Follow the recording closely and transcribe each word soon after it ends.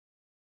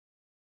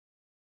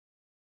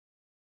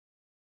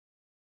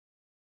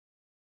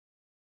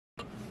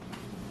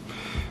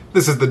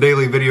This is the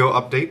daily video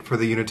update for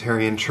the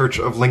Unitarian Church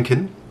of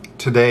Lincoln.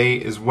 Today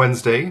is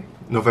Wednesday,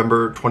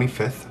 November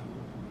 25th,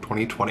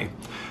 2020.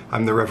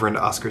 I'm the Reverend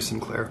Oscar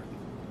Sinclair.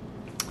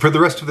 For the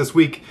rest of this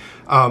week,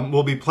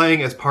 we'll be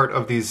playing as part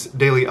of these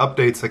daily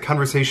updates a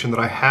conversation that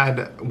I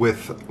had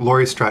with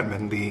Lori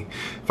Straatmann, the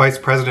Vice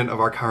President of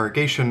our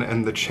congregation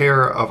and the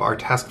Chair of our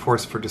Task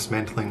Force for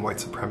Dismantling White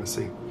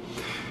Supremacy.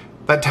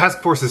 That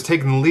task force has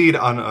taken the lead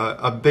on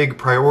a big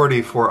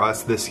priority for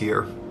us this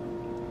year,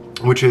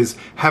 which is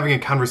having a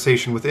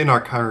conversation within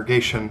our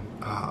congregation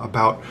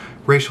about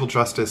racial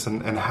justice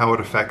and how it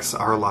affects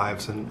our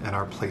lives and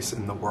our place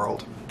in the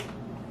world.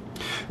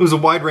 It was a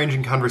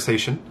wide-ranging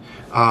conversation,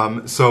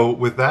 so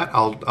with that,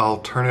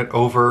 I'll turn it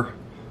over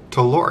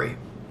to Lori.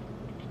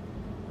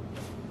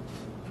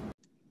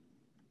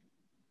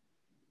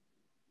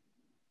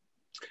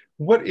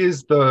 What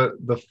is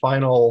the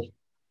final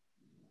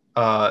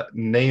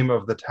name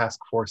of the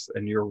task force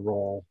and your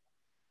role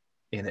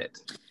in it?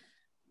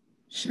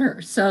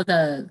 Sure. So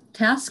the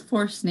task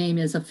force name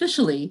is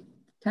officially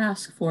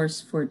Task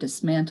Force for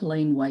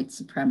Dismantling White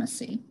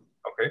Supremacy.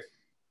 Okay.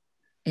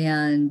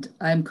 And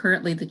I'm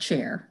currently the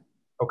chair.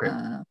 Okay.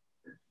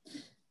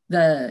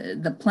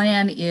 The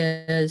plan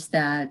is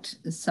that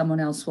someone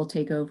else will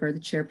take over the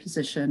chair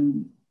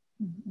position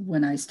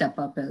when I step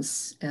up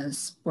as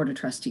Board of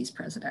Trustees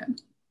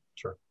president.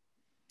 Sure.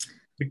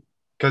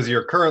 Because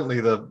you're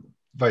currently the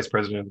vice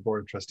president of the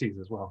Board of Trustees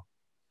as well.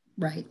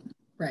 Right.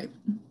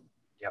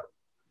 Yep.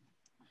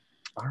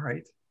 All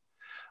right.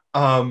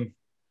 And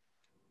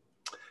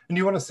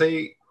you want to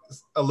say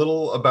a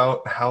little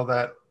about how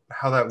that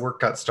work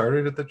got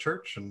started at the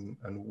church and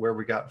where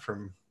we got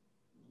from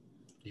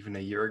even a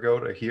year ago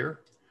to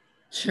here?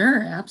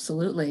 Sure,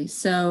 absolutely.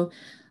 So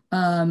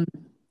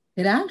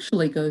it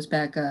actually goes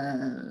back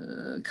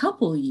a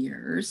couple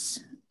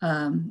years.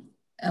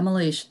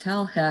 Emily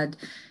Chattel had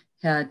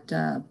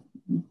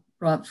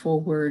brought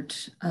forward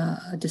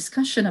a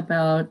discussion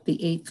about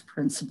the eighth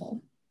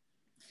principle.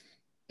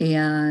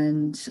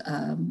 And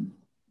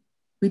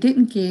we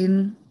didn't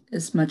gain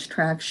as much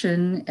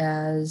traction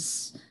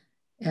as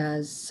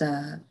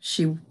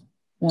she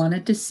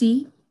wanted to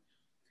see.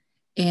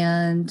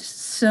 And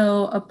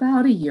so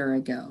about a year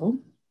ago,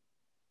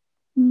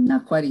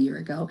 not quite a year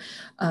ago,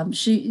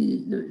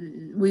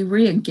 we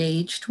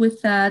re-engaged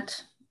with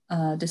that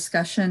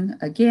discussion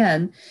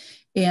again.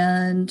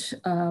 And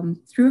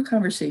through a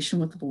conversation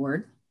with the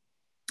board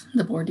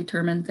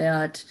determined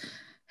that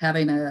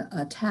having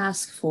a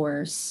task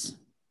force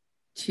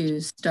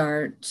to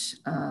start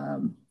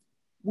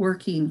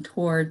working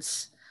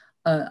towards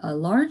a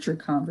larger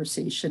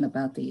conversation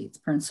about the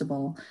eighth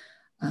principle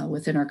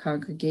within our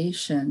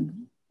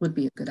congregation would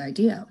be a good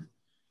idea.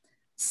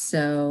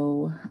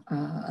 So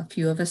a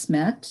few of us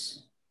met.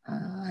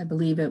 I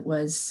believe it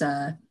was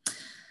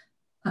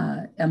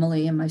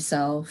Emily and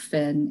myself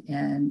and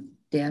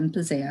Dan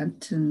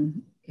Pazant,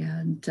 and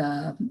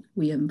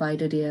we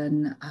invited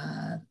in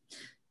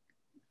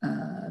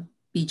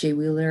BJ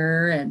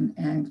Wheeler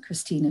and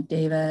Christina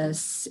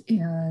Davis,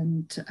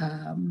 and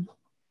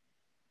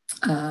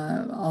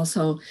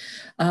also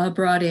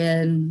brought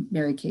in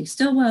Mary Kay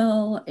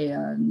Stillwell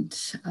and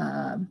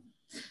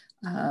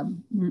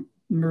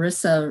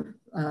Marissa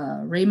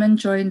Raymond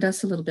joined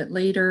us a little bit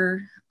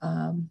later,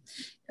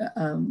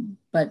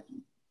 but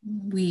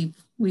we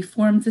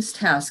formed this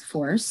task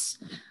force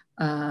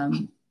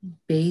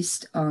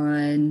based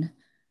on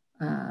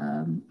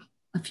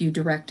a few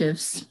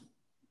directives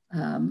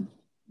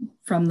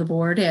from the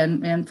board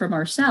and from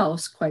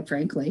ourselves, quite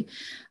frankly,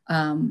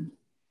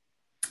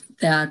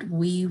 that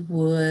we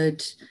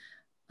would,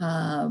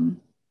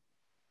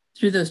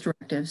 through those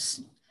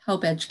directives,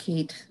 help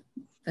educate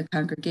the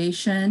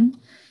congregation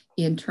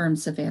in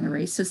terms of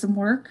anti-racism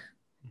work.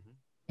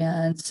 Mm-hmm.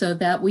 And so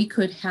that we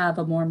could have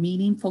a more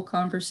meaningful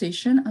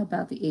conversation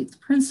about the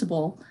eighth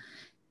principle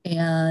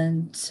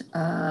and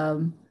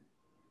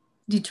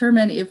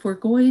determine if we're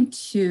going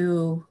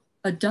to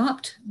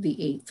adopt the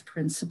eighth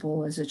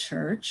principle as a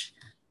church,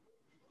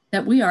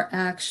 that we are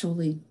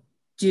actually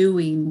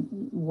doing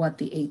what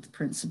the eighth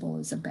principle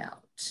is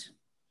about.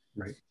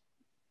 Right.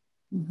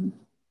 Mm-hmm.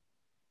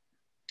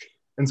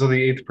 And so the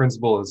eighth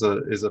principle is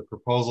a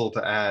proposal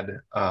to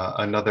add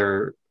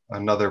another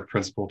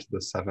principle to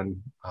the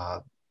seven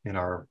in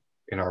our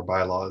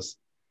bylaws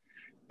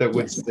that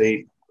would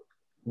state,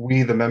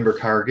 we, the member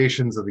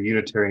congregations of the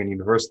Unitarian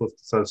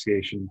Universalist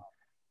Association,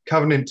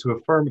 covenant to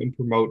affirm and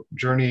promote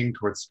journeying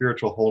towards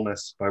spiritual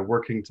wholeness by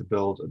working to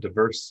build a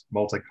diverse,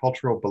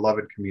 multicultural,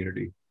 beloved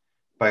community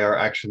by our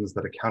actions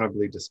that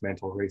accountably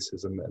dismantle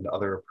racism and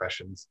other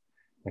oppressions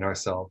in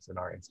ourselves and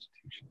our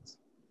institutions.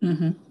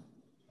 Mm-hmm.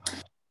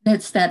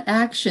 It's that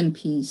action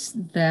piece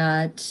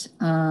that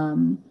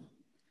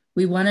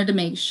we wanted to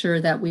make sure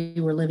that we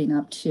were living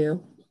up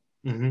to.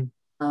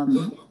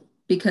 Mm-hmm.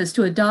 Because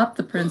to adopt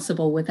the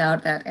principle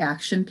without that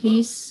action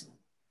piece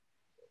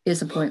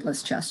is a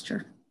pointless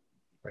gesture.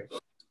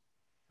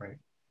 Right.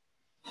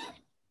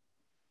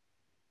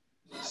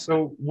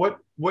 So what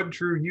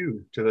drew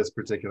you to this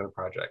particular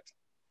project?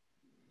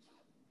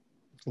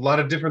 A lot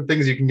of different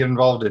things you can get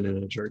involved in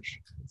a church.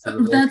 So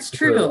That's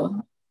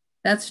true.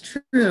 That's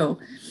true.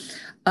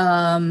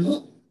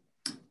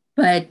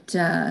 But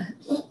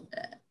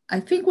I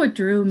think what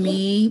drew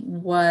me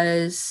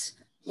was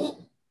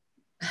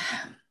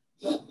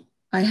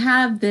I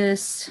have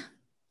this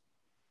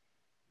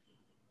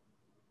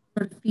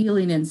sort of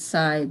feeling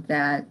inside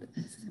that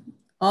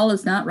all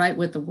is not right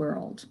with the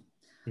world.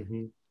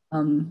 Mm-hmm.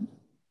 Um,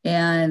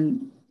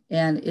 and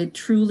it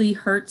truly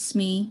hurts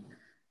me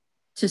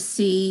to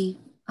see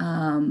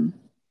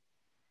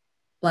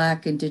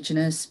Black,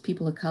 Indigenous,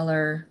 people of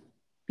color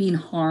being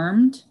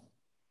harmed.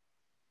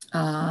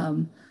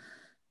 Um,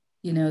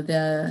 you know,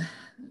 the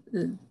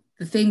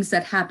things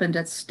that happened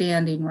at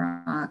Standing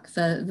Rock,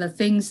 the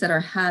things that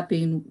are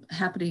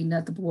happening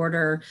at the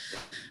border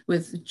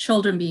with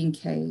children being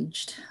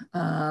caged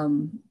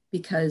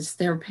because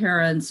their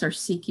parents are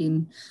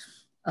seeking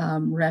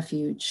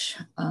refuge.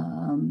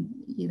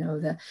 You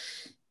know,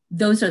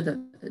 those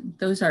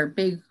are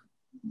big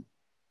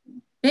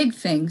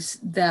things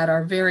that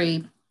are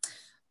very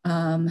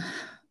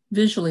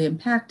visually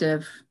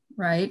impactful,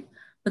 right?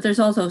 But there's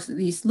also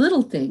these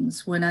little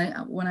things when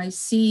I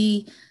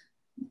see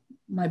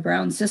my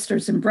brown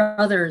sisters and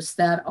brothers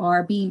that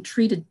are being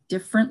treated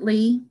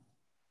differently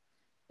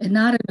and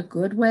not in a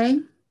good way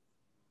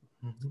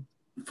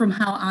from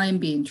how I'm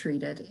being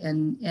treated.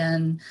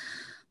 And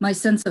my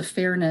sense of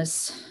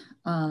fairness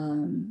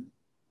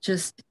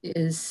just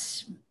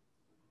is,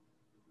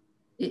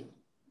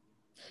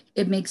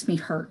 it makes me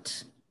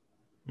hurt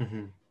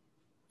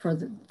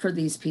for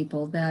these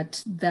people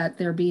that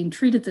they're being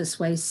treated this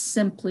way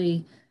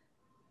simply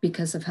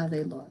because of how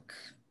they look.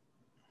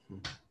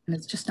 And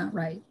it's just not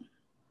right.